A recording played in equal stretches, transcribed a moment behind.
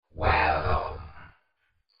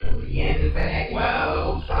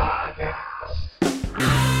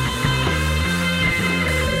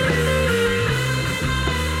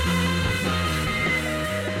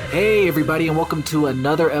everybody, and welcome to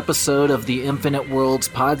another episode of the Infinite Worlds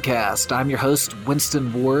podcast. I'm your host,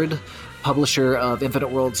 Winston Ward, publisher of Infinite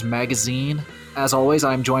Worlds magazine. As always,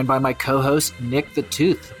 I'm joined by my co-host, Nick the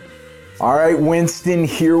Tooth. All right, Winston,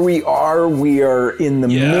 here we are. We are in the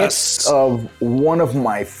midst of one of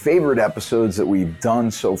my favorite episodes that we've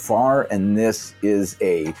done so far, and this is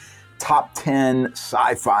a top 10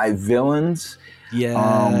 sci-fi villains.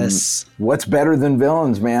 Yes. What's better than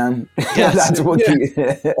villains, man? Yes. That's what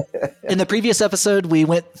In the previous episode, we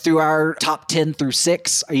went through our top 10 through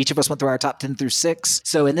 6. Each of us went through our top 10 through 6.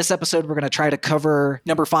 So in this episode, we're going to try to cover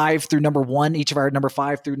number 5 through number 1, each of our number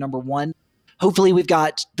 5 through number 1. Hopefully we've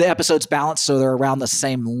got the episodes balanced so they're around the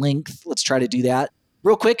same length. Let's try to do that.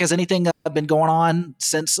 Real quick, has anything been going on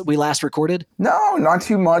since we last recorded? No, not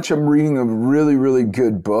too much. I'm reading a really, really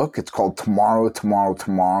good book. It's called Tomorrow,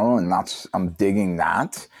 and I'm digging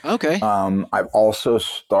that. Okay. I've also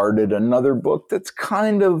started another book that's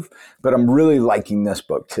but I'm really liking this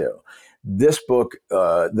book too. This book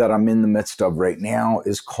that I'm in the midst of right now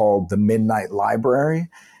is called The Midnight Library.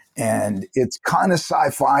 And it's kind of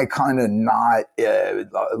sci-fi, kind of not, a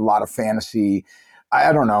lot of fantasy.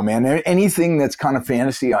 I don't know, man. Anything that's kind of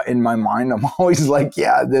fantasy in my mind, I'm always like,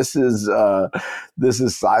 yeah, this is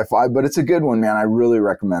sci-fi, but it's a good one, man. I really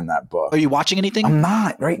recommend that book. Are you watching anything? I'm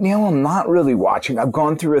not. Right now, I'm not really watching. I've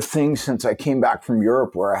gone through a thing since I came back from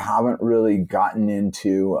Europe where I haven't really gotten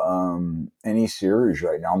into any series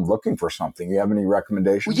right now. I'm looking for something. You have any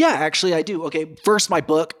recommendations? Well, yeah, actually, I do. Okay, first, my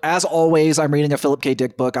book. As always, I'm reading a Philip K.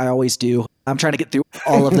 Dick book. I always do. I'm trying to get through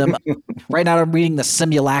all of them. Right now, I'm reading The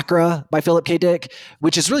Simulacra by Philip K. Dick,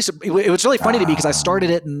 which is it was really funny to me because I started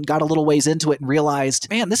it and got a little ways into it and realized,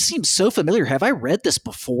 man, this seems so familiar. Have I read this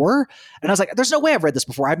before? And I was like, there's no way I've read this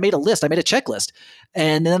before. I made a list. I made a checklist.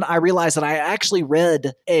 And then I realized that I actually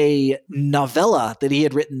read a novella that he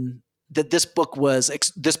had written, that this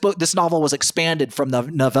novel was expanded from the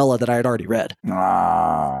novella that I had already read.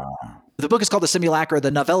 The book is called The Simulacra.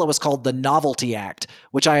 The novella was called The Novelty Act,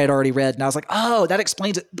 which I had already read. And I was like, oh, that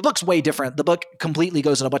explains it. The book's way different. The book completely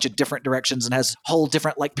goes in a bunch of different directions and has whole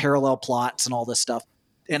different like parallel plots and all this stuff.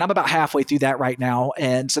 And I'm about halfway through that right now.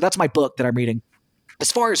 And so that's my book that I'm reading.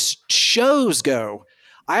 As far as shows go,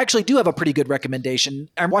 I actually do have a pretty good recommendation.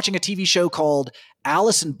 I'm watching a TV show called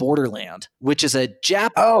Alice in Borderland, which is a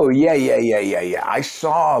Oh, yeah. I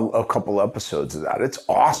saw a couple episodes of that. It's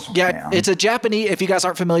awesome. Yeah, man. It's a Japanese, if you guys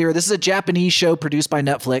aren't familiar, this is a Japanese show produced by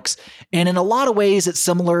Netflix. And in a lot of ways, it's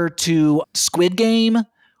similar to Squid Game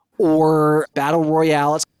or Battle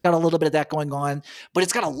Royale. It's got a little bit of that going on, but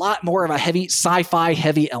it's got a lot more of a heavy sci-fi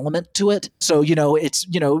heavy element to it. So, it's,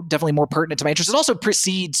 definitely more pertinent to my interest. It also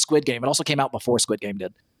precedes Squid Game. It also came out before Squid Game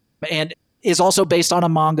did, and is also based on a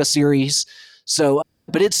manga series. So,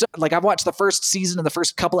 but it's like I've watched the first season and the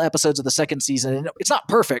first couple episodes of the second season, and it's not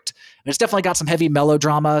perfect. It's definitely got some heavy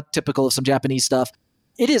melodrama, typical of some Japanese stuff.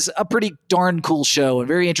 It is a pretty darn cool show and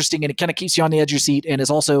very interesting, and it kind of keeps you on the edge of your seat and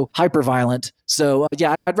is also hyper violent. So,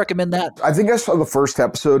 yeah, I'd recommend that. I think I saw the first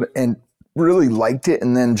episode and really liked it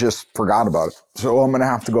and then just forgot about it. So I'm going to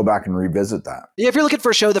have to go back and revisit that. Yeah, if you're looking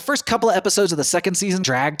for a show, the first couple of episodes of the second season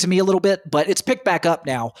dragged to me a little bit, but it's picked back up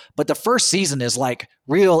now. But the first season is like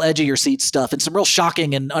real edge of your seat stuff and some real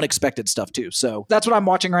shocking and unexpected stuff too. So that's what I'm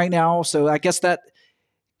watching right now. So I guess that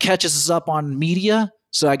catches us up on media.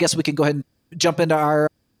 So I guess we can go ahead and jump into our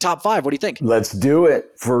top 5. What do you think? Let's do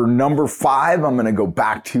it. For number 5, I'm going to go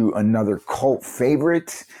back to another cult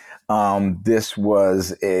favorite. This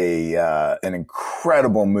was an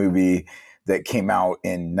incredible movie that came out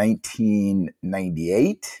in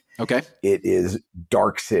 1998. Okay. It is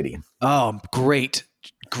Dark City. Oh, great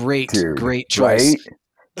choice. Right?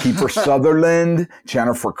 Kiefer Sutherland,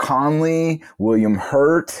 Jennifer Connelly, William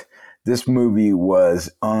Hurt. This movie was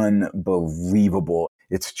unbelievable.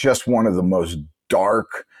 It's just one of the most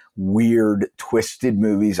dark, weird, twisted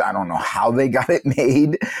movies. I don't know how they got it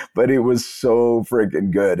made, but it was so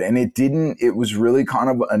freaking good. And it was really kind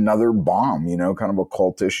of another bomb, kind of a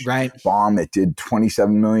cultish bomb. It did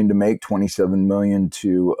 $27 million to make, $27 million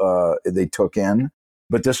they took in.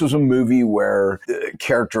 But this was a movie where the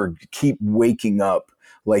character keep waking up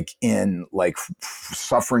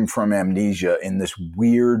suffering from amnesia in this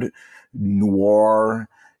weird noir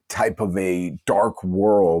type of a dark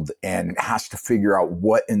world and has to figure out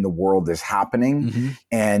what in the world is happening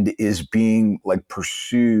and is being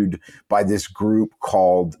pursued by this group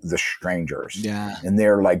called the Strangers. Yeah. And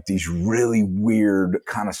they're these really weird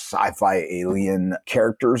kind of sci-fi alien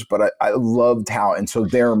characters, but I loved how, and so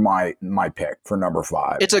they're my pick for number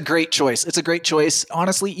 5. It's a great choice.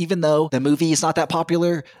 Honestly, even though the movie is not that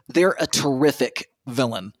popular, they're a terrific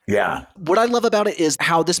villain. Yeah. What I love about it is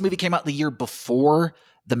how this movie came out the year before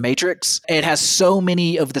The Matrix. It has so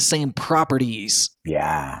many of the same properties.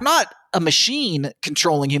 Yeah. Not a machine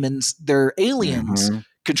controlling humans, they're aliens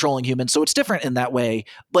controlling humans. So it's different in that way,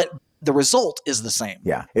 but the result is the same.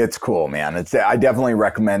 Yeah, it's cool, man. I definitely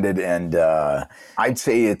recommend it, and I'd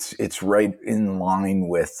say it's right in line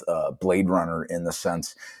with Blade Runner in the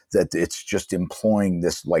sense that it's just employing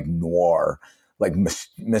this like noir, like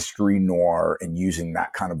mystery noir, and using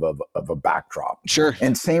that kind of a backdrop. Sure.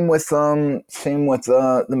 And same with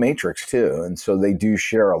the Matrix too. And so they do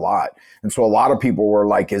share a lot. And so a lot of people were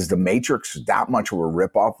like, "Is the Matrix that much of a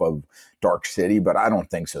ripoff of Dark City?" But I don't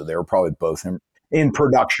think so. They were probably both in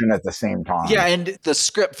production at the same time. Yeah, and the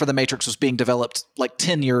script for The Matrix was being developed like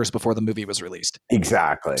 10 years before the movie was released.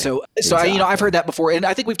 Exactly. So I've heard that before, and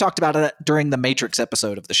I think we've talked about it during the Matrix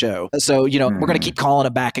episode of the show. So, we're going to keep calling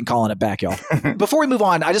it back, y'all. Before we move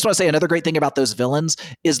on, I just want to say another great thing about those villains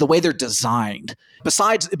is the way they're designed.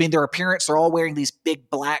 Besides, their appearance, they're all wearing these big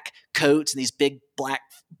black coats and these big black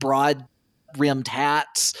broad rimmed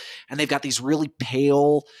hats, and they've got these really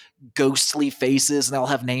pale, ghostly faces, and they'll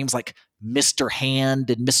have names like Mr.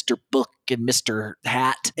 Hand and Mr. Book and Mr.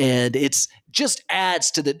 Hat. And it's just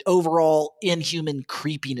adds to the overall inhuman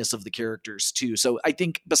creepiness of the characters too. So I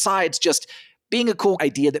think besides just being a cool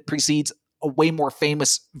idea that precedes a way more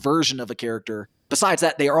famous version of a character, besides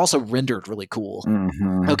that, they are also rendered really cool.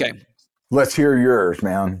 Okay. Let's hear yours,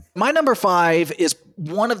 man. My number 5 is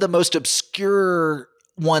one of the most obscure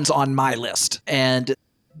ones on my list. And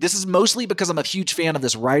this is mostly because I'm a huge fan of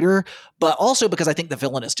this writer, but also because I think the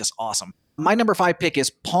villain is just awesome. My number 5 pick is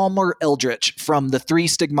Palmer Eldritch from The Three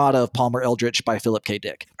Stigmata of Palmer Eldritch by Philip K.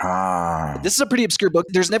 Dick. This is a pretty obscure book.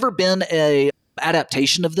 There's never been a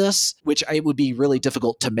adaptation of this, which it would be really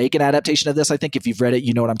difficult to make an adaptation of this. I think if you've read it,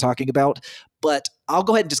 you know what I'm talking about. But I'll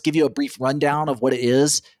go ahead and just give you a brief rundown of what it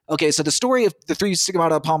is. Okay, so the story of The Three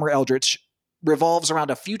Stigmata of Palmer Eldritch revolves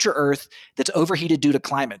around a future Earth that's overheated due to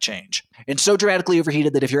climate change. And so dramatically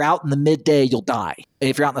overheated that if you're out in the midday, you'll die.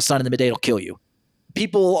 If you're out in the sun in the midday, it'll kill you.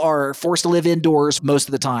 People are forced to live indoors most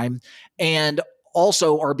of the time, and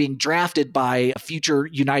also are being drafted by a future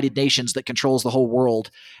United Nations that controls the whole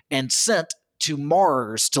world and sent to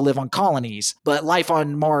Mars to live on colonies. But life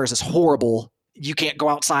on Mars is horrible. You can't go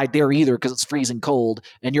outside there either because it's freezing cold.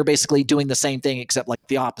 And you're basically doing the same thing except like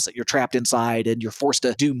the opposite. You're trapped inside and you're forced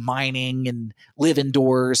to do mining and live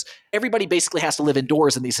indoors. Everybody basically has to live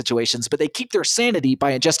indoors in these situations, but they keep their sanity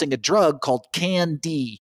by ingesting a drug called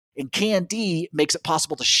Can-D. And Can-D makes it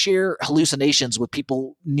possible to share hallucinations with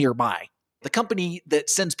people nearby. The company that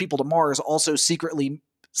sends people to Mars also secretly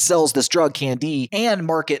sells this drug Can-D and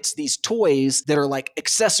markets these toys that are like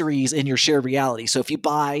accessories in your shared reality. So if you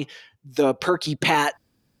buy the Perky Pat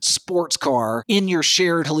sports car in your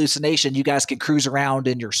shared hallucination, you guys can cruise around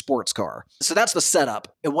in your sports car. So that's the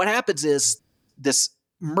setup. And what happens is this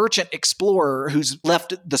merchant explorer who's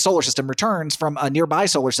left the solar system returns from a nearby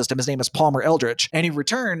solar system. His name is Palmer Eldritch. And he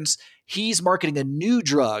returns. He's marketing a new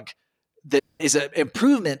drug that is an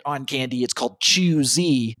improvement on Can-D. It's called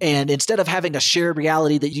Chew-Z. And instead of having a shared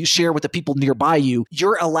reality that you share with the people nearby you,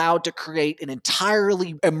 you're allowed to create an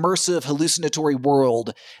entirely immersive hallucinatory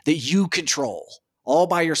world that you control all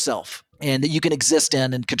by yourself and that you can exist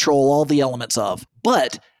in and control all the elements of.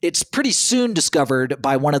 But it's pretty soon discovered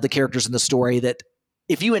by one of the characters in the story that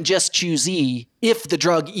if you ingest Chew-Z, if the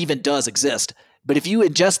drug even does exist, but if you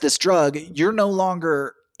ingest this drug, you're no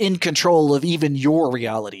longer in control of even your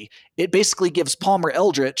reality. It basically gives Palmer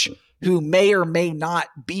Eldritch, who may or may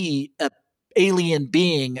not be an alien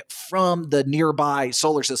being from the nearby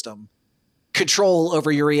solar system, control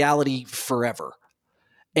over your reality forever.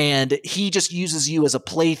 And he just uses you as a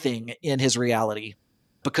plaything in his reality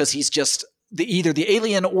because he's just either the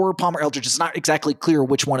alien or Palmer Eldritch, it's not exactly clear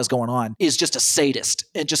which one is going on, is just a sadist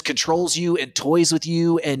and just controls you and toys with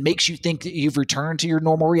you and makes you think that you've returned to your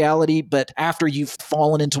normal reality. But after you've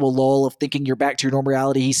fallen into a lull of thinking you're back to your normal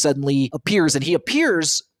reality, he suddenly appears, and he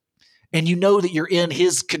appears and you know that you're in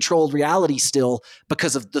his controlled reality still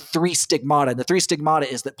because of the three stigmata. And the three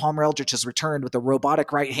stigmata is that Palmer Eldritch has returned with a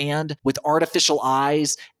robotic right hand, with artificial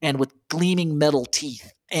eyes, and with gleaming metal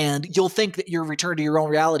teeth. And you'll think that you're returned to your own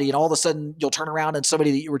reality, and all of a sudden you'll turn around and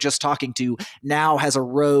somebody that you were just talking to now has a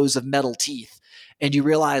rows of metal teeth. And you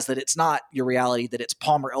realize that it's not your reality, that it's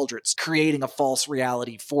Palmer Eldritch creating a false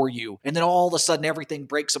reality for you. And then all of a sudden everything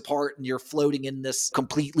breaks apart and you're floating in this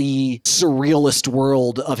completely surrealist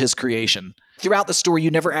world of his creation. Throughout the story,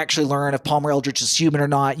 you never actually learn if Palmer Eldritch is human or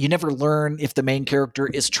not. You never learn if the main character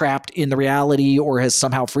is trapped in the reality or has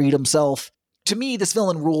somehow freed himself. To me, this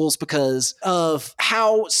villain rules because of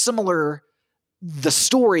how similar the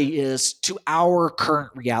story is to our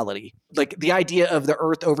current reality. Like the idea of the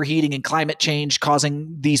earth overheating and climate change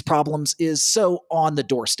causing these problems is so on the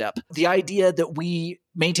doorstep. The idea that we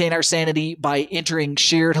maintain our sanity by entering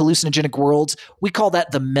shared hallucinogenic worlds, we call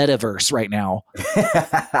that the metaverse right now.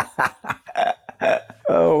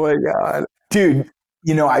 Oh my God. Dude,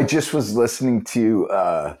 I just was listening to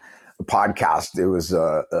a podcast. It was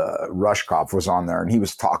Rushkoff was on there, and he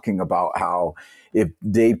was talking about how if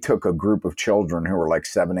they took a group of children who were like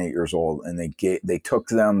 7, 8 years old, and they took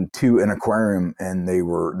them to an aquarium, and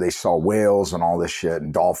they saw whales and all this shit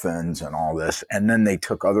and dolphins and all this, and then they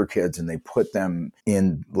took other kids and they put them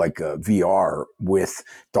in like a VR with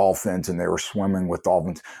dolphins, and they were swimming with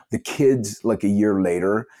dolphins. The kids, like a year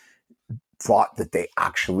later, thought that they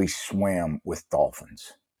actually swam with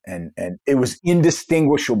dolphins, and it was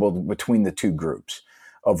indistinguishable between the two groups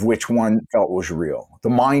of which one felt was real. The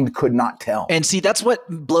mind could not tell. And see, that's what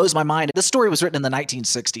blows my mind. This story was written in the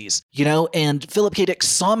 1960s, and Philip K. Dick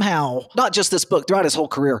somehow, not just this book, throughout his whole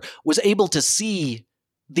career, was able to see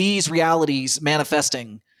these realities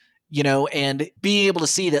manifesting, and being able to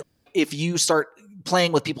see that if you start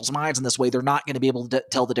playing with people's minds in this way, they're not going to be able to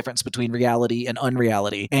tell the difference between reality and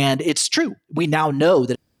unreality. And it's true. We now know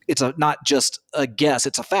that it's not just a guess,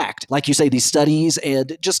 it's a fact. Like you say, these studies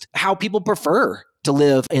and just how people prefer to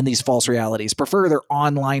live in these false realities, prefer their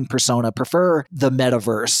online persona, prefer the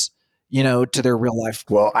metaverse, to their real life.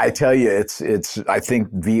 Well, I tell you, I think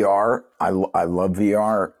VR, I love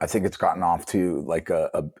VR. I think it's gotten off to like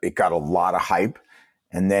it got a lot of hype.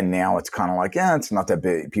 And then now it's kind of like, it's not that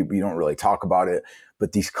big. People, you don't really talk about it.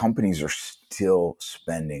 But these companies are still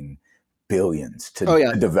spending billions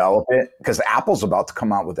to develop it, because Apple's about to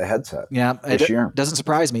come out with a headset this year. Doesn't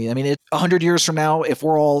surprise me. I mean, 100 years from now, if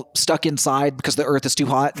we're all stuck inside because the earth is too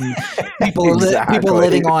hot and people are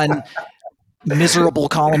living on miserable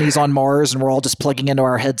colonies on Mars and we're all just plugging into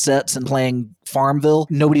our headsets and playing Farmville,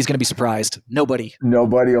 nobody's going to be surprised. Nobody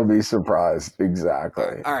will be surprised.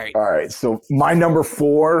 Exactly. All right. So my number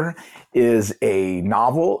 4 is a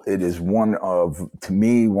novel. It is to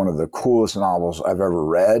me, one of the coolest novels I've ever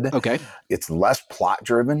read. Okay. It's less plot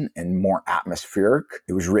driven and more atmospheric.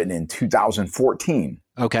 It was written in 2014.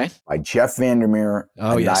 Okay. By Jeff Vandermeer.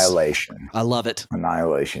 Annihilation. Yes. I love it.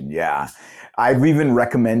 Annihilation. Yeah. I've even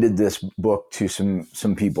recommended this book to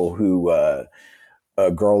some people who, a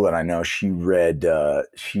girl that I know, she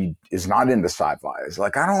is not into sci-fi. It's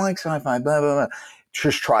like, I don't like sci-fi, blah, blah, blah.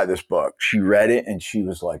 Just try this book. She read it and she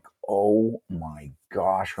was like, oh my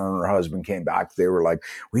gosh. Her and her husband came back. They were like,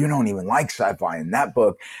 we don't even like sci-fi. In that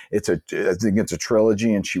book, I think it's a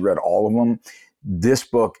trilogy, and she read all of them. This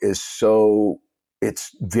book is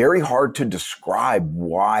it's very hard to describe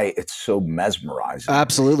why it's so mesmerizing.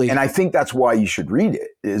 Absolutely. And I think that's why you should read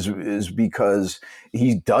it, is because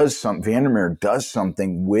Vandermeer does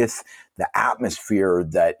something with the atmosphere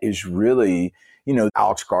that is really,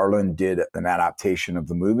 Alex Garland did an adaptation of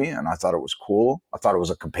the movie, and I thought it was cool. I thought it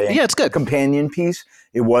was a companion piece.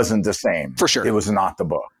 It wasn't the same. For sure. It was not the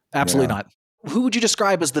book. Absolutely not. Who would you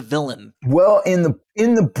describe as the villain? Well, in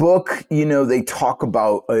the book, they talk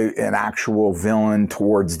about an actual villain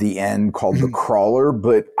towards the end called the Crawler,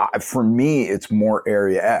 but for me, it's more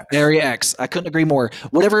Area X. Area X. I couldn't agree more.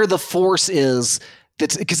 Whatever the force is,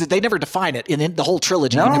 because they never define it in the whole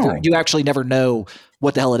trilogy. No. You actually never know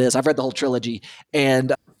what the hell it is. I've read the whole trilogy,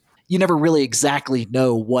 and you never really exactly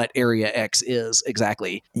know what Area X is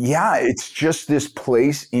exactly. Yeah, it's just this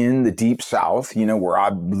place in the Deep South, where I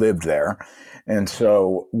lived there. And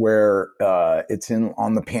so where it's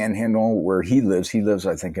on the Panhandle where he lives,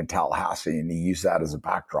 I think, in Tallahassee, and he used that as a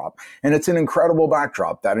backdrop. And it's an incredible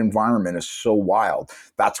backdrop. That environment is so wild.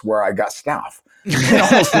 That's where I got staph. I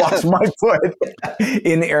almost lost my foot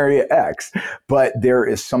in Area X. But there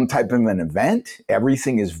is some type of an event.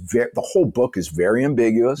 Everything is the whole book is very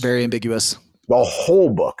ambiguous. Very ambiguous. The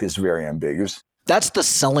whole book is very ambiguous. That's the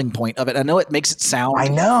selling point of it. I know it makes it sound. I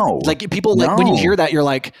know. Like people, like when you hear that, you're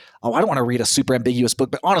like, oh, I don't want to read a super ambiguous book.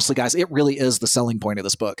 But honestly, guys, it really is the selling point of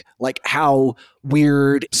this book. Like how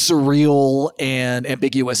weird, surreal, and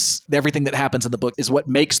ambiguous everything that happens in the book is what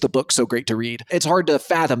makes the book so great to read. It's hard to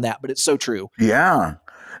fathom that, but it's so true. Yeah.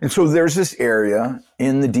 And so there's this area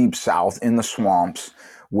in the Deep South, in the swamps,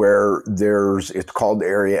 where it's called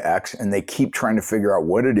Area X, and they keep trying to figure out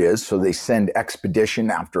what it is. So they send expedition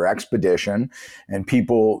after expedition, and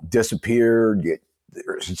people disappear,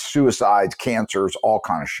 there's suicides, cancers, all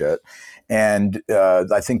kind of shit. And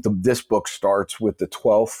I think this book starts with the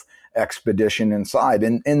 12th expedition inside.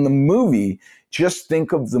 And in the movie, just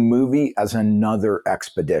think of the movie as another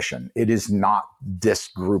expedition. It is not this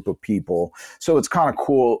group of people. So it's kind of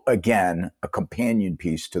cool, again, a companion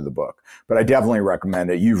piece to the book. But I definitely recommend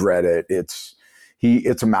it. You've read it. It's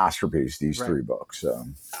a masterpiece, these three books. So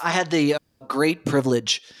I had the great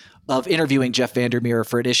privilege of interviewing Jeff Vandermeer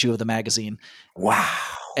for an issue of the magazine. Wow.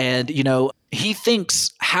 And, he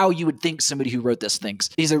thinks how you would think somebody who wrote this thinks.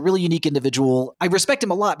 He's a really unique individual. I respect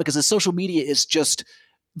him a lot because his social media is just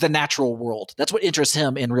the natural world. That's what interests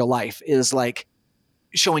him in real life, is like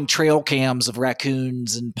showing trail cams of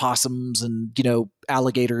raccoons and possums and,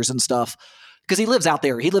 alligators and stuff. Because he lives out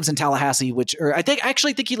there. He lives in Tallahassee, I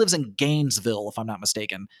actually think he lives in Gainesville, if I'm not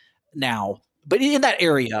mistaken, now. But in that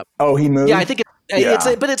area. Oh, he moved? Yeah, I think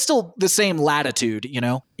but it's still the same latitude,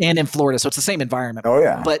 and in Florida. So it's the same environment. Oh,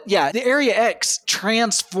 yeah. But yeah, the Area X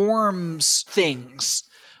transforms things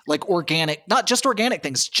like organic, not just organic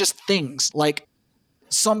things, just things like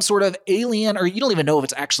some sort of alien, or you don't even know if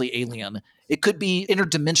it's actually alien. It could be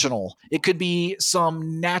interdimensional. It could be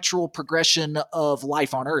some natural progression of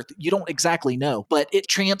life on Earth. You don't exactly know, but it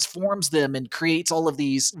transforms them and creates all of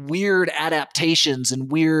these weird adaptations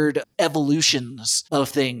and weird evolutions of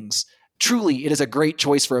things. Truly, it is a great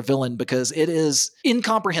choice for a villain because it is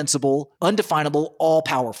incomprehensible, undefinable,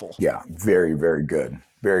 all-powerful. Yeah, very, very good.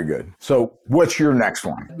 Very good. So what's your next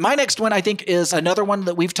one? My next one, I think, is another one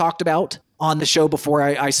that we've talked about on the show before.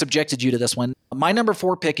 I subjected you to this one. My number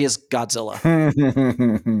 4 pick is Godzilla.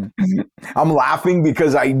 I'm laughing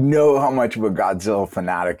because I know how much of a Godzilla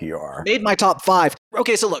fanatic you are. Made my top 5.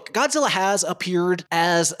 Okay, so look, Godzilla has appeared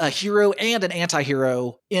as a hero and an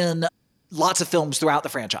anti-hero in lots of films throughout the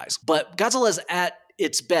franchise. But Godzilla is at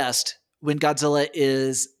its best when Godzilla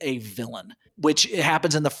is a villain, which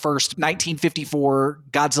happens in the first 1954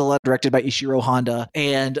 Godzilla, directed by Ishiro Honda,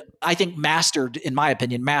 and I think mastered in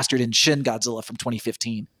Shin Godzilla from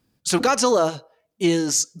 2015. So Godzilla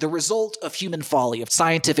is the result of human folly, of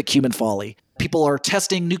scientific human folly. People are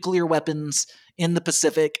testing nuclear weapons in the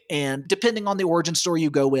Pacific, and depending on the origin story you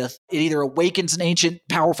go with, it either awakens an ancient,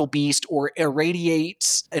 powerful beast or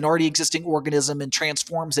irradiates an already existing organism and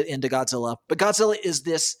transforms it into Godzilla. But Godzilla is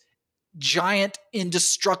this giant,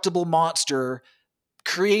 indestructible monster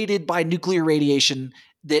created by nuclear radiation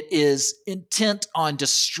that is intent on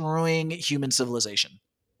destroying human civilization.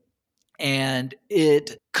 And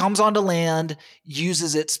it comes onto land,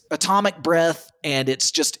 uses its atomic breath and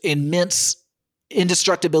its just immense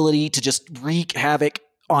indestructibility to just wreak havoc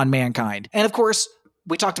on mankind. And of course,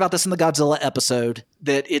 we talked about this in the Godzilla episode,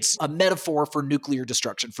 that it's a metaphor for nuclear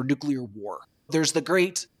destruction, for nuclear war. There's the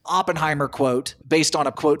great Oppenheimer quote, based on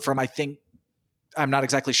a quote from, I'm not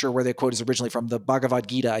exactly sure where the quote is originally from, the Bhagavad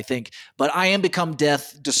Gita, I think, but I am become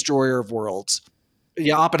death, destroyer of worlds.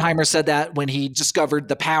 Yeah, Oppenheimer said that when he discovered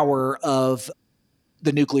the power of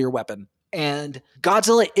the nuclear weapon. And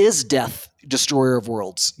Godzilla is death, destroyer of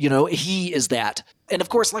worlds. He is that. And of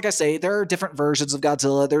course, like I say, there are different versions of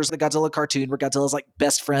Godzilla. There's the Godzilla cartoon where Godzilla's like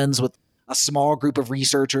best friends with a small group of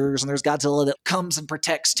researchers. And there's Godzilla that comes and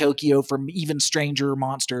protects Tokyo from even stranger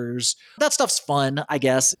monsters. That stuff's fun, I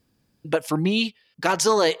guess. But for me,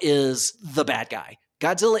 Godzilla is the bad guy.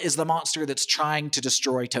 Godzilla is the monster that's trying to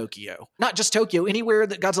destroy Tokyo. Not just Tokyo. Anywhere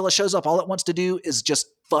that Godzilla shows up, all it wants to do is just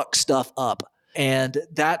fuck stuff up. And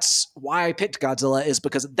that's why I picked Godzilla, is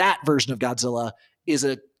because that version of Godzilla is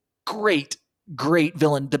a great, great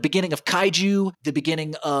villain. The beginning of kaiju, the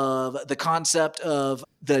beginning of the concept of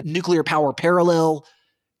the nuclear power parallel.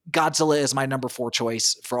 Godzilla is my number 4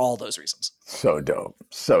 choice for all those reasons. So dope.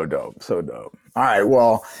 So dope. So dope. All right.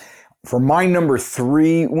 Well, for my number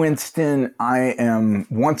 3, Winston, I am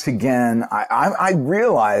once again, I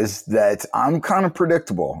realize that I'm kind of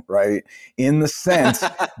predictable, right? In the sense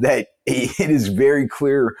that it is very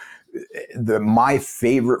clear that my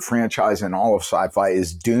favorite franchise in all of sci-fi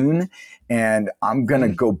is Dune. And I'm going to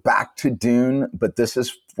go back to Dune, but this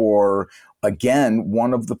is for, again,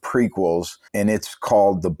 one of the prequels, and it's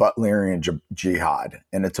called The Butlerian Jihad,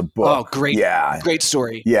 and it's a book. Oh, great. Yeah. Great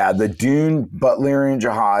story. Yeah, the Dune Butlerian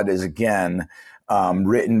Jihad is, again,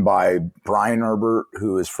 written by Brian Herbert,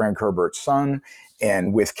 who is Frank Herbert's son,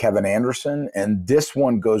 and with Kevin Anderson. And this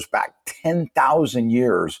one goes back 10,000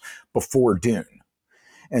 years before Dune.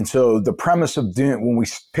 And so the premise of Dune, when we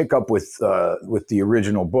pick up with the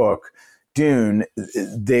original book, Dune,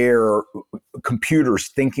 their computers,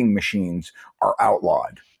 thinking machines, are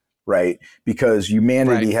outlawed, right? Because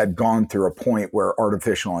humanity had gone through a point where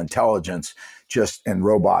artificial intelligence and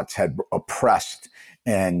robots had oppressed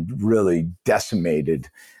and really decimated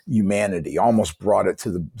humanity, almost brought it to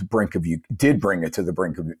the brink of bring it to the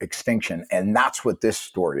brink of extinction. And that's what this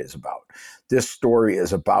story is about. This story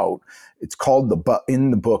is about, it's called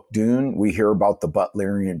in the book Dune, we hear about the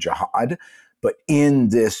Butlerian Jihad. But in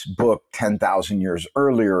this book, 10,000 years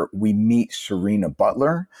earlier, we meet Serena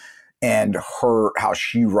Butler and how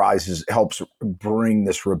she helps bring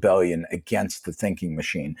this rebellion against the thinking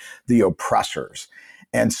machine, the oppressors.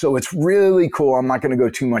 And so it's really cool. I'm not going to go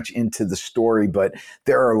too much into the story, but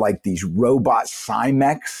there are like these robot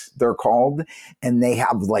Cymex, they're called, and they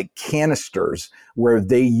have like canisters where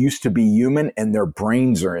they used to be human and their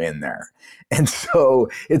brains are in there. And so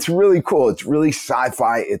it's really cool. It's really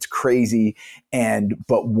sci-fi. It's crazy.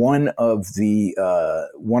 But one of the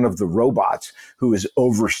robots who is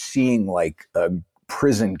overseeing like a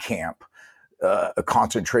prison camp, a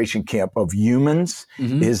concentration camp of humans.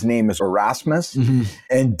 Mm-hmm. His name is Erasmus. Mm-hmm.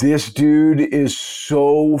 And this dude is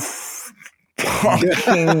so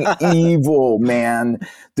fucking evil, man.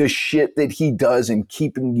 The shit that he does in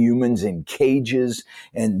keeping humans in cages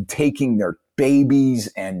and taking their babies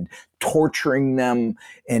and torturing them.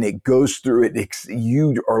 And it goes through it.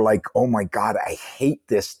 You are like, oh my God, I hate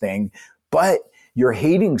this thing. But you're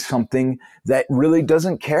hating something that really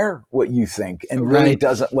doesn't care what you think and really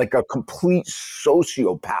doesn't, like a complete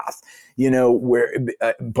sociopath,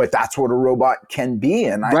 but that's what a robot can be.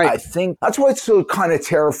 And I think that's what's so kind of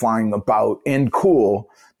terrifying about, and cool,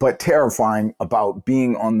 but terrifying about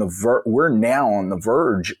being on we're now on the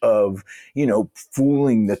verge of,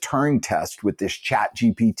 fooling the Turing test with this Chat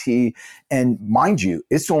GPT. And mind you,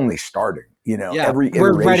 it's only starting, every iteration.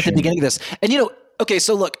 We're right at the beginning of this. And, okay,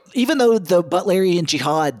 so look, even though the Butlerian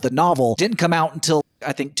Jihad, the novel, didn't come out until,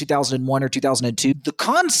 I think, 2001 or 2002, the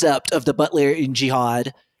concept of the Butlerian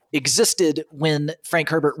Jihad existed when Frank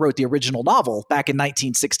Herbert wrote the original novel back in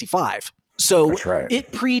 1965. So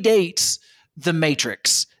It predates The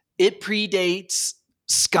Matrix. It predates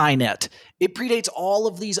Skynet. It predates all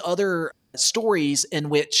of these other stories in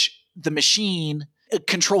which the machine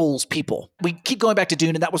controls people. We keep going back to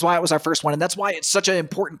Dune, and that was why it was our first one. And that's why it's such an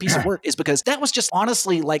important piece of work, is because that was just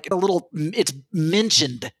honestly like it's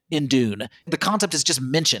mentioned in Dune. The concept is just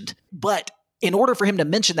mentioned. But in order for him to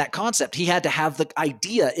mention that concept, he had to have the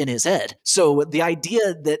idea in his head. So the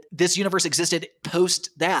idea that this universe existed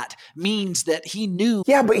post that means that he knew.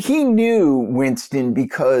 Yeah, but he knew, Winston,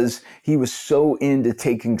 because he was so into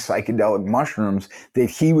taking psychedelic mushrooms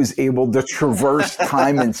that he was able to traverse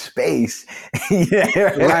time and space.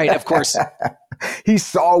 Right, of course. He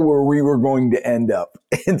saw where we were going to end up.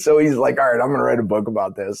 And so he's like, all right, I'm going to write a book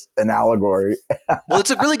about this, an allegory. Well,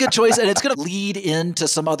 it's a really good choice, and it's going to lead into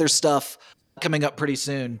some other stuff coming up pretty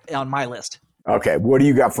soon on my list. Okay, what do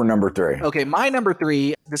you got for number 3? Okay, my number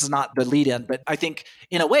 3, this is not the lead in, but I think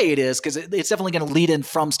in a way it is, because it's definitely going to lead in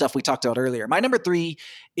from stuff we talked about earlier. My number 3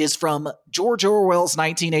 is from George Orwell's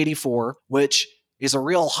 1984, which is a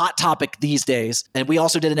real hot topic these days. And we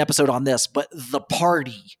also did an episode on this, but The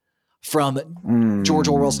Party from George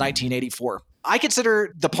Orwell's 1984. I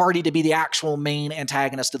consider The Party to be the actual main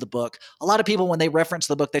antagonist of the book. A lot of people, when they reference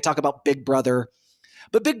the book, they talk about Big Brother.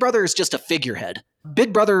 But Big Brother is just a figurehead.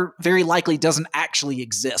 Big Brother very likely doesn't actually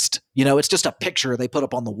exist. It's just a picture they put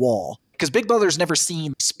up on the wall. Because Big Brother's never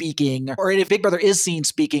seen speaking, or if Big Brother is seen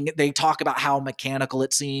speaking, they talk about how mechanical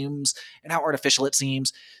it seems and how artificial it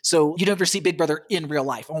seems. So you never see Big Brother in real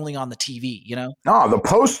life, only on the TV, Oh, the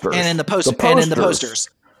posters. And in the posters.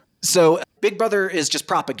 So Big Brother is just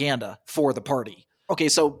propaganda for the party. Okay,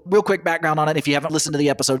 so real quick background on it. If you haven't listened to the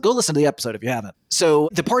episode, go listen to the episode if you haven't. So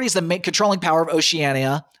the party is the main controlling power of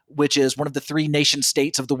Oceania, which is one of the 3 nation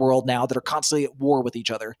states of the world now that are constantly at war with each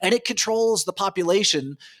other. And it controls the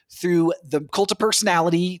population through the cult of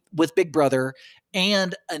personality with Big Brother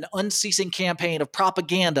and an unceasing campaign of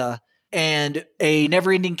propaganda and a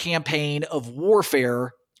never-ending campaign of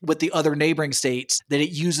warfare with the other neighboring states that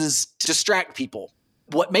it uses to distract people.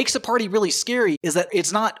 What makes the party really scary is that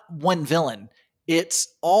it's not one villain.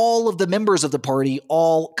 It's all of the members of the party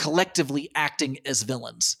all collectively acting as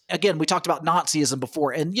villains. Again, we talked about Nazism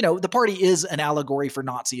before, and the party is an allegory for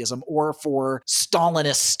Nazism or for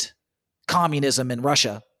Stalinist communism in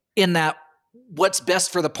Russia, in that what's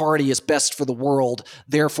best for the party is best for the world.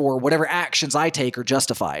 Therefore, whatever actions I take are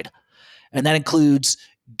justified. And that includes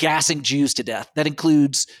gassing Jews to death. That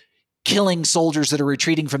includes killing soldiers that are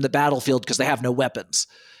retreating from the battlefield because they have no weapons.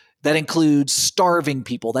 That includes starving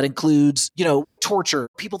people. That includes, torture.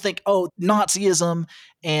 People think, Nazism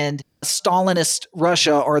and Stalinist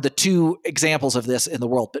Russia are the 2 examples of this in the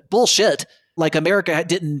world. But bullshit. Like, America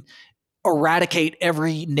didn't eradicate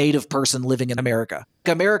every native person living in America.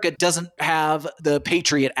 America doesn't have the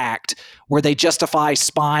Patriot Act where they justify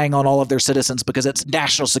spying on all of their citizens because it's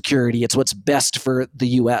national security. It's what's best for the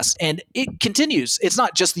U.S. And it continues. It's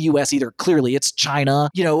not just the U.S. either. Clearly, it's China.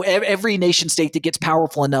 Every nation state that gets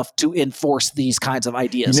powerful enough to enforce these kinds of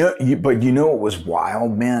ideas. But what was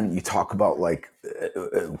wild, man? You talk about like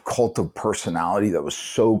a cult of personality that was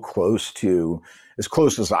so close to, as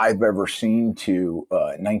close as I've ever seen to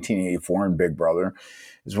 1984 in Big Brother,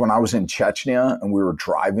 is when I was in Chechnya and we were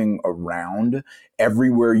driving around.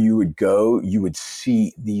 Everywhere you would go, you would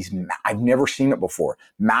see these, I've never seen it before,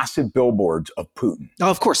 massive billboards of Putin.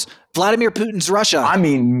 Oh, of course. Vladimir Putin's Russia. I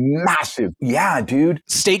mean, massive. Yeah, dude.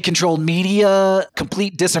 State-controlled media,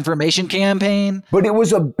 complete disinformation campaign. But it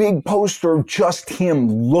was a big poster of just him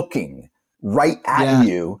looking right at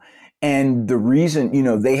you. And the reason,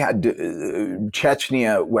 they had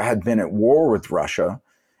Chechnya had been at war with Russia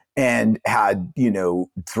and had,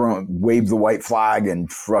 waved the white flag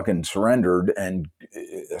and fucking surrendered and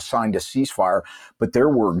signed a ceasefire. But there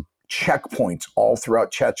were checkpoints all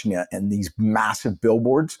throughout Chechnya and these massive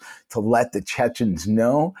billboards to let the Chechens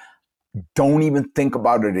know, don't even think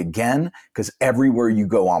about it again, because everywhere you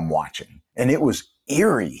go, I'm watching. And it was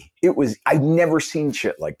eerie. I've never seen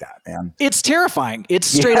shit like that, man. It's terrifying. It's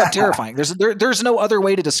straight up terrifying. There's no other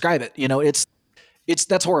way to describe it.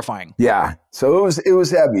 That's horrifying. Yeah. So it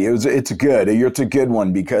was heavy. It's a good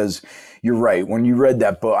one, because you're right. When you read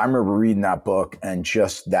that book, I remember reading that book, and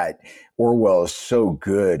just that Orwell is so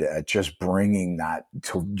good at just bringing that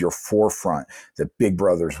to your forefront, that Big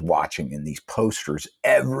Brother's watching, and these posters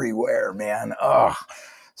everywhere, man. Oh,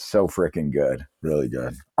 so freaking good. Really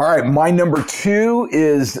good. All right. My number 2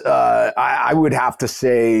 is, I would have to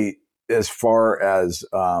say, as far as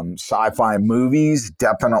sci-fi movies,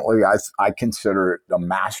 definitely I consider it a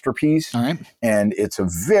masterpiece. All right. And it's a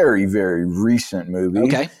very, very recent movie,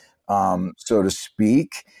 okay. So to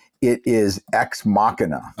speak. It is Ex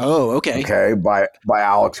Machina. Oh, okay. Okay, by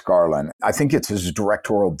Alex Garland. I think it's his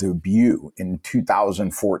directorial debut in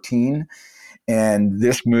 2014. And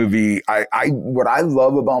this movie, what I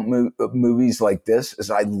love about movies like this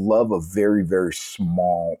is I love a very, very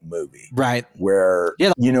small movie. Right. Where,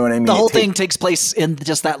 you know what I mean? The whole thing takes place in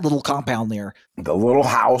just that little compound there. The little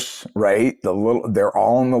house, right? They're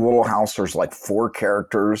all in the little house. There's like 4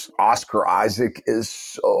 characters. Oscar Isaac is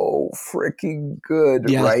so freaking good,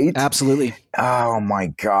 right? Absolutely. Oh my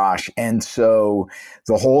gosh. And so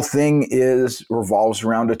the whole thing revolves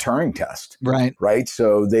around a Turing test. Right. Right.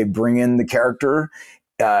 So they bring in the character,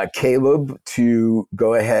 Caleb, to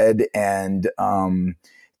go ahead and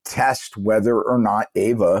test whether or not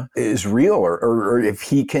Ava is real, or if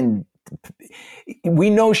he can. We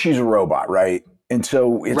know she's a robot, right? And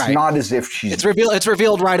so it's not as if she's... It's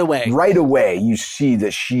revealed right away. Right away, you see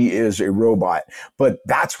that she is a robot. But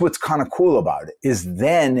that's what's kind of cool about it, is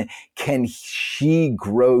then can she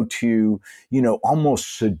grow to,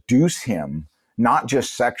 almost seduce him, not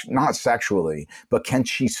sexually, but can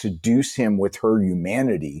she seduce him with her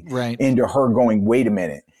humanity into her going, wait a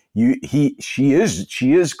minute, she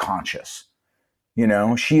is conscious.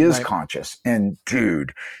 She is conscious, and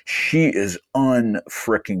dude, she is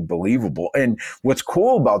unfreaking believable. And what's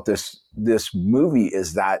cool about this movie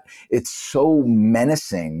is that it's so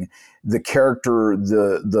menacing. The character,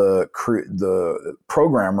 the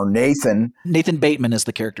programmer, Nathan Bateman is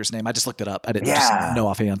the character's name. I just looked it up. I didn't just know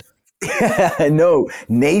offhand. No,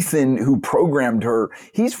 Nathan, who programmed her,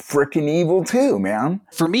 he's freaking evil too, man.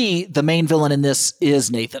 For me, the main villain in this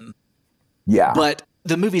is Nathan. Yeah, but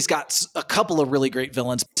the movie's got a couple of really great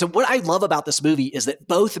villains. So what I love about this movie is that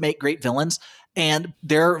both make great villains, and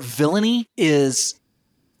their villainy is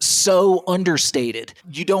so understated.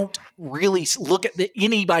 You don't really look at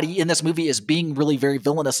anybody in this movie as being really very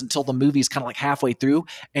villainous until the movie's kind of like halfway through.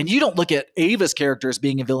 And you don't look at Ava's character as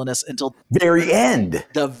being a villainous until very end.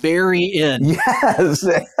 The very end. Yes.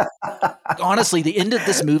 Honestly, the end of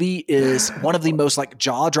this movie is one of the most like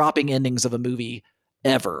jaw-dropping endings of a movie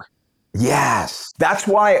ever. Yes. That's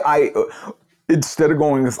why instead of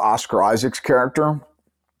going with Oscar Isaac's character,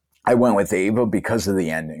 I went with Ava because of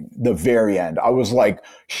the ending, the very end. I was like,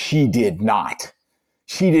 she did not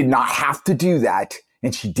have to do that.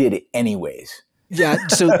 And she did it anyways. Yeah.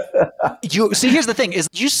 So here's the thing is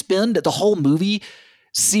you spend the whole movie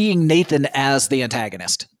seeing Nathan as the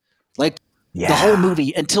antagonist, like the whole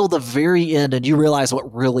movie until the very end. And you realize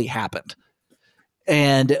what really happened.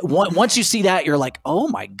 And once you see that, you're like, oh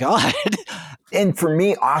my God. And for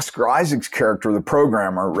me, Oscar Isaac's character, the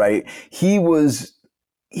programmer, right? He was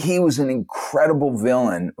an incredible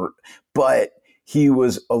villain, but he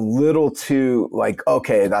was a little too like,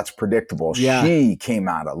 okay, that's predictable. Yeah. She came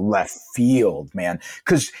out of left field, man,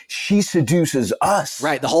 because she seduces us.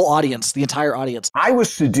 Right. The whole audience, the entire audience. I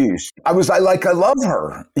was seduced. I love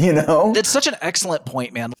her, you know? That's such an excellent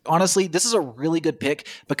point, man. Honestly, this is a really good pick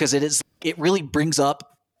because it really brings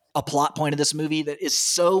up a plot point of this movie that is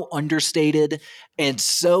so understated and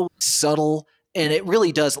so subtle. And it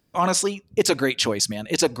really does. Honestly, it's a great choice, man.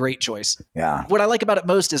 It's a great choice. Yeah. What I like about it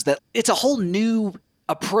most is that it's a whole new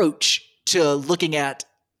approach to looking at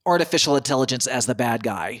artificial intelligence as the bad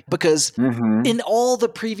guy. Because in all the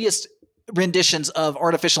previous renditions of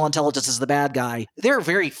artificial intelligence as the bad guy, they're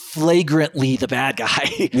very flagrantly the bad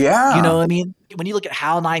guy. Yeah. You know what I mean? When you look at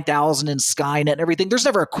HAL 9000 and Skynet and everything, there's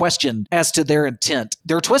never a question as to their intent.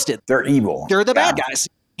 They're twisted. They're evil. They're the bad guys.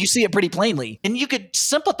 You see it pretty plainly. And you could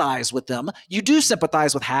sympathize with them. You do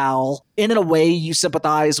sympathize with Hal. And in a way, you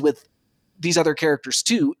sympathize with these other characters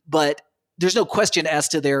too. But there's no question as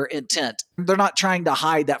to their intent. They're not trying to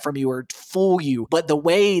hide that from you or fool you. But the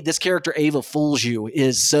way this character Ava fools you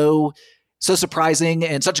is so surprising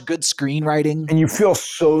and such good screenwriting. And you feel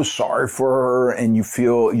so sorry for her and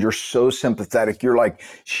you're so sympathetic. You're like,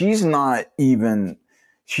 she's not the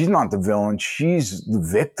villain. She's the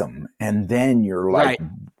victim. And then you're like, right.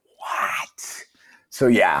 What? So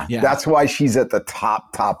yeah, that's why she's at the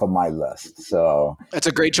top of my list. So it's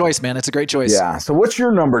a great choice, man. It's a great choice. Yeah. So what's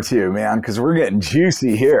your number 2, man? Because we're getting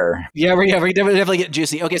juicy here. Yeah, we're definitely getting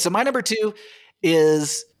juicy. Okay, so my number 2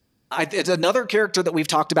 is it's another character that we've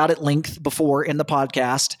talked about at length before in the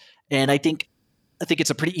podcast, and I think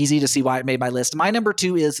it's pretty easy to see why it made my list. My number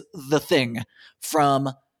 2 is The Thing from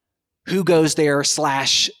Who Goes There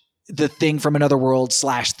 / The Thing from Another World /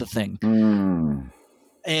 The Thing.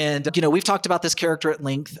 And, we've talked about this character at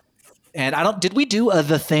length. And did we do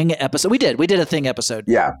The Thing episode? We did a Thing episode.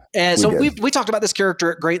 Yeah. And so we talked about this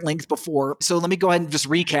character at great length before. So let me go ahead and just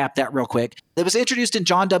recap that real quick. It was introduced in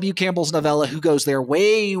John W. Campbell's novella, Who Goes There,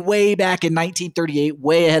 way, way back in 1938,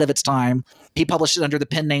 way ahead of its time. He published it under the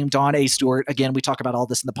pen name Don A. Stewart. Again, we talk about all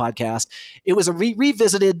this in the podcast. It was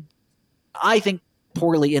revisited, I think,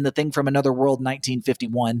 poorly in The Thing from Another World in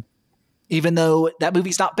 1951. Even though that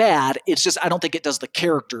movie's not bad, it's just I don't think it does the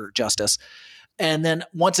character justice. And then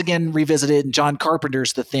once again revisited in John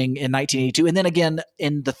Carpenter's The Thing in 1982. And then again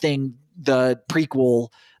in The Thing, the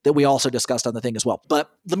prequel that we also discussed on The Thing as well. But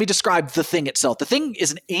let me describe The Thing itself. The Thing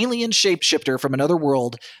is an alien shapeshifter from another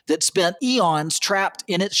world that spent eons trapped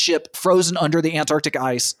in its ship, frozen under the Antarctic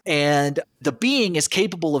ice. And the being is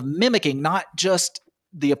capable of mimicking not just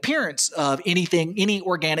the appearance of any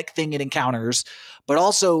organic thing it encounters, but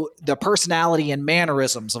also the personality and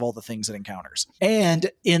mannerisms of all the things it encounters.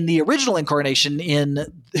 And in the original incarnation in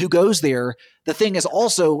Who Goes There, the Thing is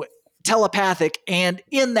also telepathic, and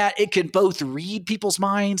in that it can both read people's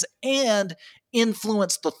minds and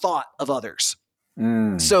influence the thought of others.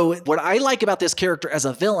 So what I like about this character as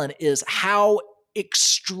a villain is how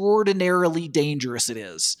extraordinarily dangerous it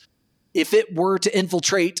is. If it were to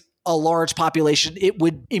infiltrate a large population, it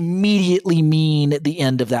would immediately mean the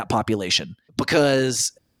end of that population,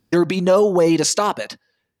 because there would be no way to stop it,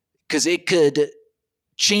 because it could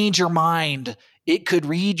change your mind. It could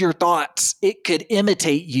read your thoughts. It could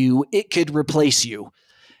imitate you. It could replace you.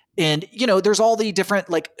 And, there's all the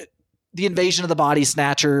different, like the invasion of the body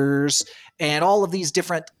snatchers and all of these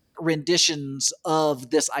different renditions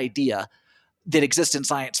of this idea that exist in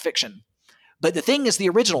science fiction. But The Thing is the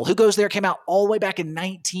original. Who Goes There came out all the way back in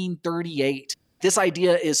 1938. This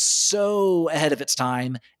idea is so ahead of its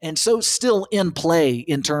time and so still in play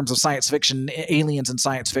in terms of science fiction, aliens and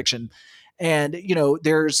science fiction. And,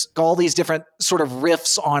 there's all these different sort of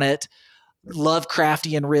riffs on it,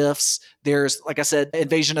 Lovecraftian riffs. There's, like I said,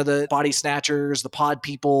 Invasion of the Body Snatchers, the Pod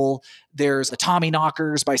People. There's the Tommy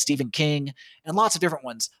Knockers by Stephen King, and lots of different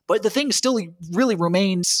ones. But The Thing still really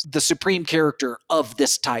remains the supreme character of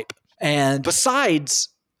this type. And besides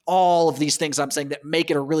all of these things I'm saying that make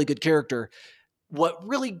it a really good character, what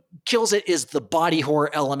really kills it is the body horror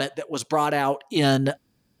element that was brought out in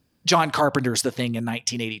John Carpenter's The Thing in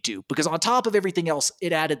 1982. Because on top of everything else,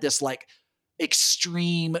 it added this like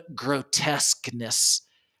extreme grotesqueness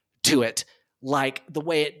to it. Like the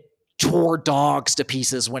way it tore dogs to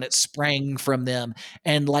pieces when it sprang from them,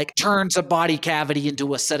 and like turns a body cavity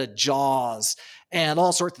into a set of jaws, and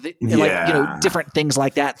all sorts of different things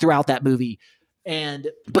like that throughout that movie. And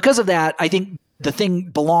because of that, I think The Thing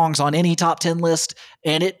belongs on any top 10 list,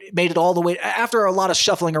 and it made it all the way, after a lot of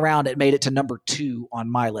shuffling around, it made it to number 2 on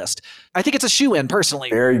my list. I think it's a shoe-in personally.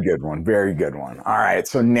 Very good one. Very good one. All right.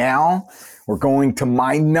 So now we're going to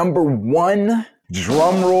my number 1.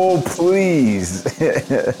 Drum roll, please.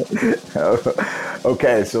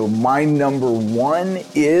 Okay, so my number one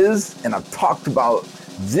is, and I've talked about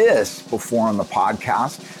this before on the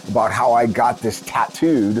podcast, about how I got this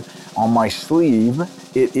tattooed on my sleeve.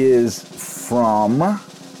 It is from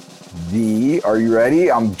are you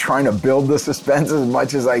ready? I'm trying to build the suspense as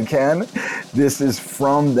much as I can. This is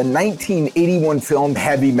from the 1981 film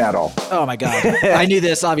Heavy Metal. Oh my God. I knew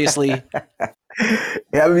this, obviously.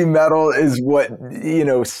 Heavy metal is what,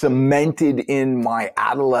 cemented in my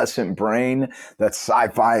adolescent brain that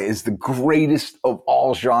sci-fi is the greatest of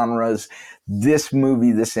all genres. This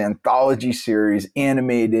movie, this anthology series,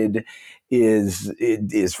 animated,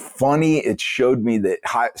 is funny. It showed me that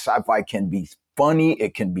sci-fi can be funny,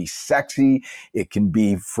 it can be sexy, it can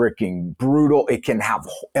be freaking brutal, it can have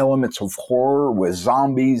elements of horror with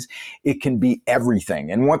zombies, it can be everything.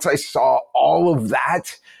 And once I saw all of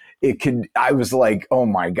that, I was like, oh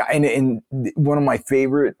my God. And one of my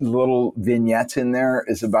favorite little vignettes in there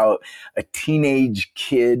is about a teenage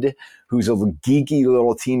kid who's a geeky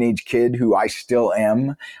little teenage kid who I still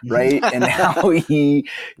am, right? And how he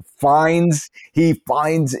finds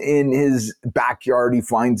in his backyard, he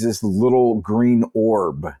finds this little green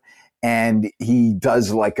orb. And he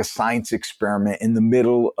does like a science experiment in the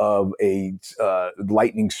middle of a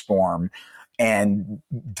lightning storm, and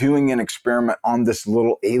doing an experiment on this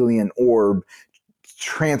little alien orb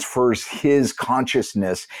transfers his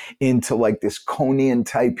consciousness into like this Conan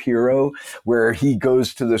type hero where he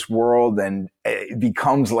goes to this world and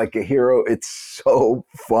becomes like a hero. It's so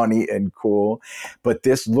funny and cool. But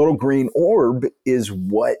this little green orb is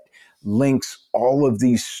what links all of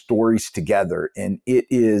these stories together. And it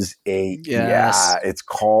is it's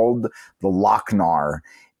called the Lochnar.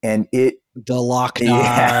 And the Lochnar.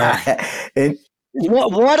 Yeah. And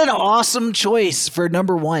what an awesome choice for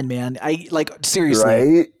number one, man. Seriously.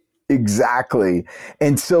 Right? Exactly.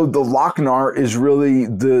 And so the Lochnar is really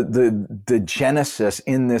the genesis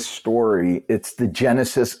in this story. It's the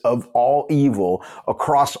genesis of all evil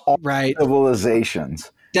across all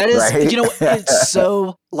civilizations. That is, it's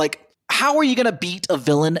so like, how are you going to beat a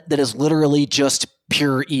villain that is literally just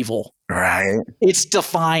pure evil? Right. It's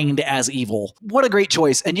defined as evil. What a great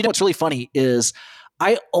choice. And what's really funny is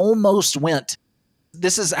I almost went,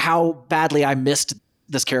 this is how badly I missed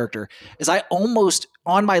this character, is I almost,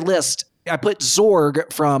 on my list, I put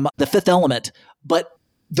Zorg from The Fifth Element, but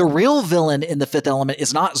the real villain in The Fifth Element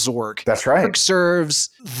is not Zorg. That's right. Zorg serves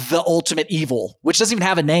the ultimate evil, which doesn't even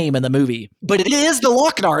have a name in the movie. But it is the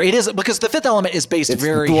Lochnar. It is, because The Fifth Element is based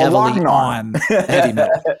very heavily on heavy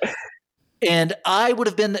metal. And I would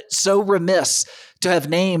have been so remiss to have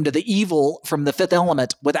named the evil from The Fifth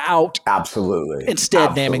Element without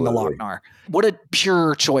instead naming the Lochnar. What a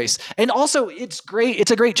pure choice. And also, it's great. It's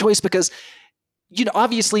a great choice because,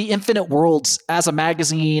 obviously Infinite Worlds as a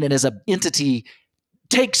magazine and as an entity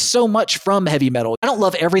takes so much from heavy metal. I don't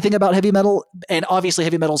love everything about heavy metal. And obviously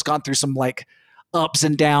heavy metal's gone through some like ups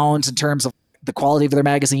and downs in terms of the quality of their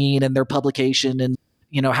magazine and their publication and,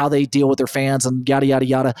 how they deal with their fans and yada, yada,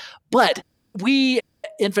 yada. But we,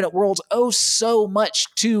 Infinite Worlds, owe so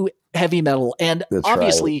much to heavy metal. And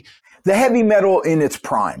obviously the heavy metal in its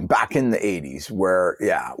prime back in the 80s where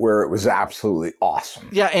it was absolutely awesome.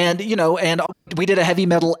 Yeah. And, and we did a heavy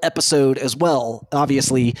metal episode as well,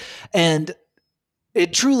 obviously. And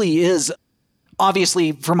it truly is,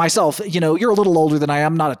 obviously, for myself, you're a little older than I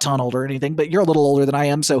am, not a ton older or anything, but you're a little older than I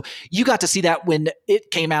am. So you got to see that when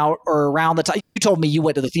it came out or around the time. You told me you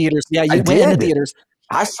went to the theaters. Yeah, you went in the theaters.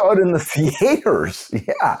 I saw it in the theaters.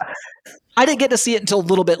 Yeah. I didn't get to see it until a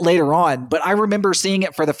little bit later on, but I remember seeing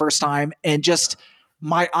it for the first time and just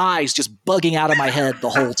my eyes just bugging out of my head the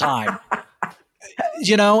whole time.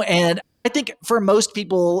 And I think for most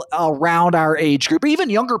people around our age group, or even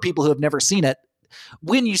younger people who have never seen it,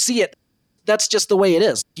 when you see it, that's just the way it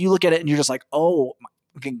is. You look at it and you're just like, oh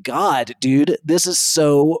my God, dude, this is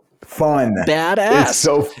so fun, badass. It's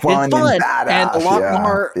so fun and badass. And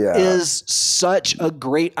Lochnar is such a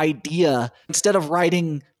great idea. Instead of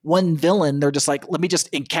writing one villain, they're just like, let me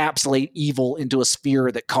just encapsulate evil into a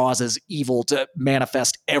sphere that causes evil to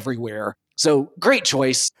manifest everywhere. So great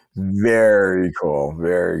choice. Very cool.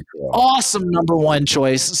 Very cool. Awesome number one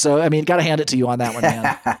choice. So, got to hand it to you on that one,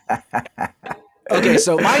 man. Okay,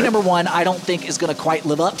 so my number one, I don't think is going to quite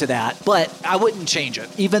live up to that, but I wouldn't change it.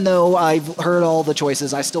 Even though I've heard all the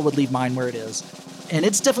choices, I still would leave mine where it is. And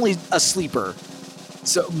it's definitely a sleeper.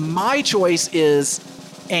 So my choice is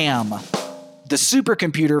Am, the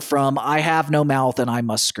supercomputer from I Have No Mouth and I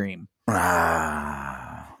Must Scream.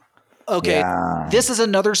 Okay, This is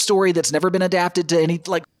another story that's never been adapted to any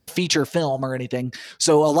like feature film or anything.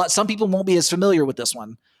 So some people won't be as familiar with this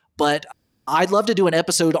one, but I'd love to do an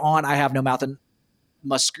episode on I Have No Mouth and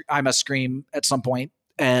I Must Scream at some point,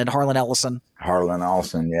 and Harlan Ellison.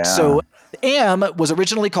 Yeah. So AM was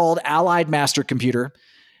originally called Allied Master Computer.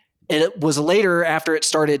 It was later, after it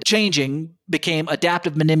started changing, became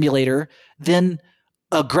Adaptive Manipulator, then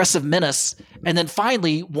Aggressive Menace, and then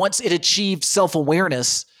finally, once it achieved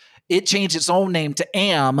self-awareness, it changed its own name to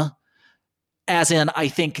AM, as in I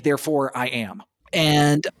think, therefore I am.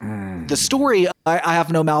 And the story, I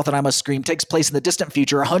Have No Mouth and I Must Scream, takes place in the distant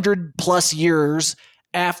future, 100 plus years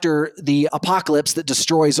after the apocalypse that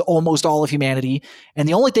destroys almost all of humanity. And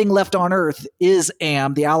the only thing left on Earth is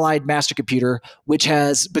AM, the Allied Master Computer, which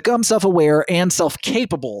has become self-aware and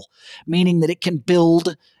self-capable, meaning that it can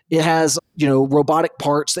build. It has, robotic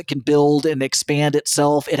parts that can build and expand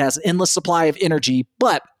itself. It has an endless supply of energy,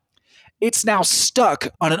 but it's now stuck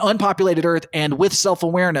on an unpopulated Earth and with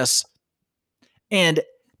self-awareness. And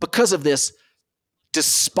because of this,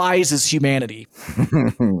 despises humanity.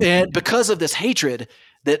 And because of this hatred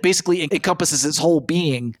that basically encompasses its whole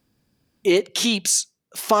being, it keeps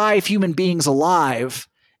 5 human beings alive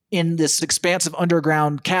in this expansive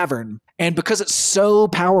underground cavern. And because it's so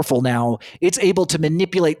powerful now, it's able to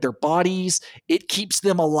manipulate their bodies. It keeps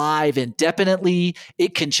them alive indefinitely.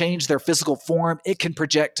 It can change their physical form. It can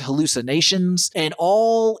project hallucinations. And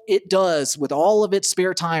all it does with all of its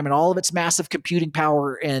spare time and all of its massive computing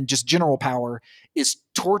power and just general power is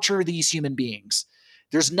torture these human beings.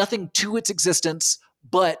 There's nothing to its existence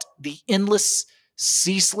but the endless,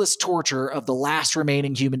 ceaseless torture of the last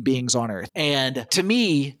remaining human beings on Earth. And to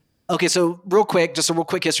me, okay, so just a real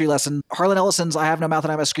quick history lesson. Harlan Ellison's I Have No Mouth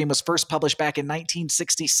and I Must Scream was first published back in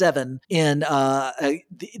 1967 in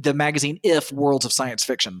the magazine If, Worlds of Science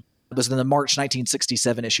Fiction. It was in the March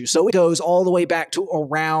 1967 issue. So it goes all the way back to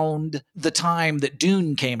around the time that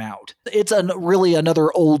Dune came out. It's really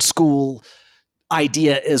another old school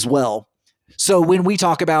idea as well. So when we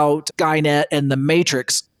talk about Skynet and the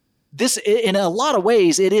Matrix, this, in a lot of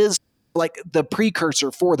ways, it is like the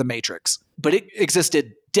precursor for the Matrix, but it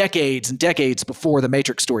existed decades and decades before the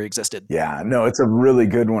Matrix story existed. Yeah, no, it's a really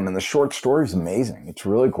good one. And the short story is amazing. It's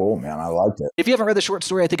really cool, man. I liked it. If you haven't read the short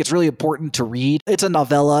story, I think it's really important to read. It's a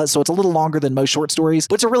novella, so it's a little longer than most short stories,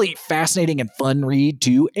 but it's a really fascinating and fun read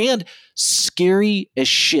too, and scary as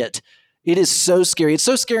shit. It is so scary. It's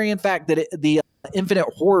so scary, in fact, that the Infinite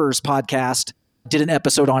Horrors podcast did an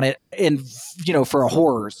episode on it, and for a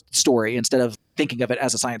horror story instead of thinking of it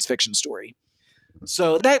as a science fiction story.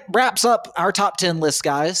 So that wraps up our top 10 list,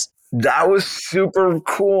 guys. That was super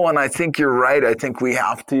cool. And I think you're right. I think we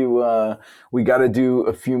have to, we got to do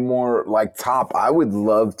a few more I would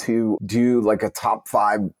love to do a top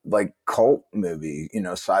 5, cult movie,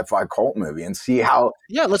 sci-fi cult movie, and see how.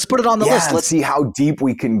 Yeah, let's put it on the list. Let's see how deep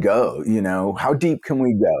we can go. How deep can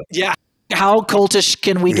we go? Yeah. How cultish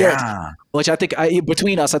can we get? Which I think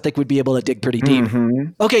between us, I think we'd be able to dig pretty deep.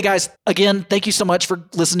 Mm-hmm. Okay, guys, again, thank you so much for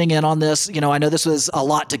listening in on this. I know this was a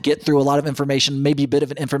lot to get through, a lot of information, maybe a bit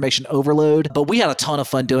of an information overload, but we had a ton of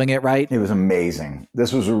fun doing it, right? It was amazing.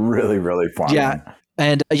 This was really, really fun. Yeah.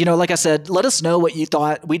 And, like I said, let us know what you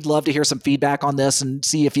thought. We'd love to hear some feedback on this and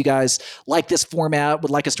see if you guys like this format,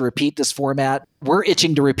 would like us to repeat this format. We're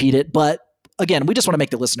itching to repeat it, but again, we just want to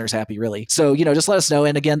make the listeners happy, really. So, just let us know.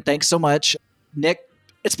 And again, thanks so much. Nick,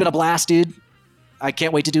 it's been a blast, dude. I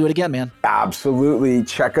can't wait to do it again, man. Absolutely.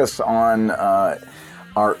 Check us on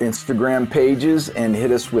our Instagram pages and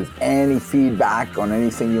hit us with any feedback on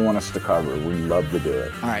anything you want us to cover. We'd love to do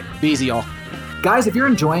it. All right. Be easy, y'all. Guys, if you're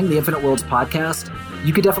enjoying the Infinite Worlds podcast,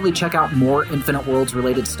 you could definitely check out more Infinite Worlds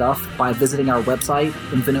related stuff by visiting our website,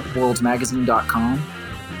 infiniteworldsmagazine.com.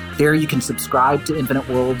 There you can subscribe to Infinite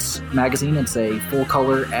Worlds magazine. It's a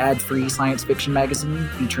full-color, ad-free science fiction magazine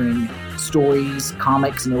featuring stories,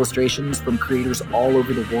 comics, and illustrations from creators all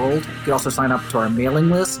over the world. You can also sign up to our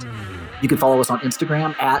mailing list. You can follow us on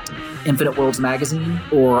Instagram at Infinite Worlds Magazine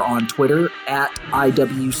or on Twitter at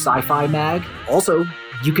IW Sci-Fi Mag. Also,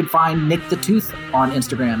 you can find Nick the Tooth on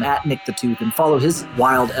Instagram at Nick the Tooth and follow his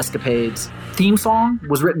wild escapades. Theme song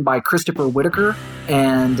was written by Christopher Whitaker,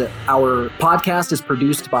 and our podcast is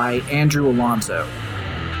produced by Andrew Alonso.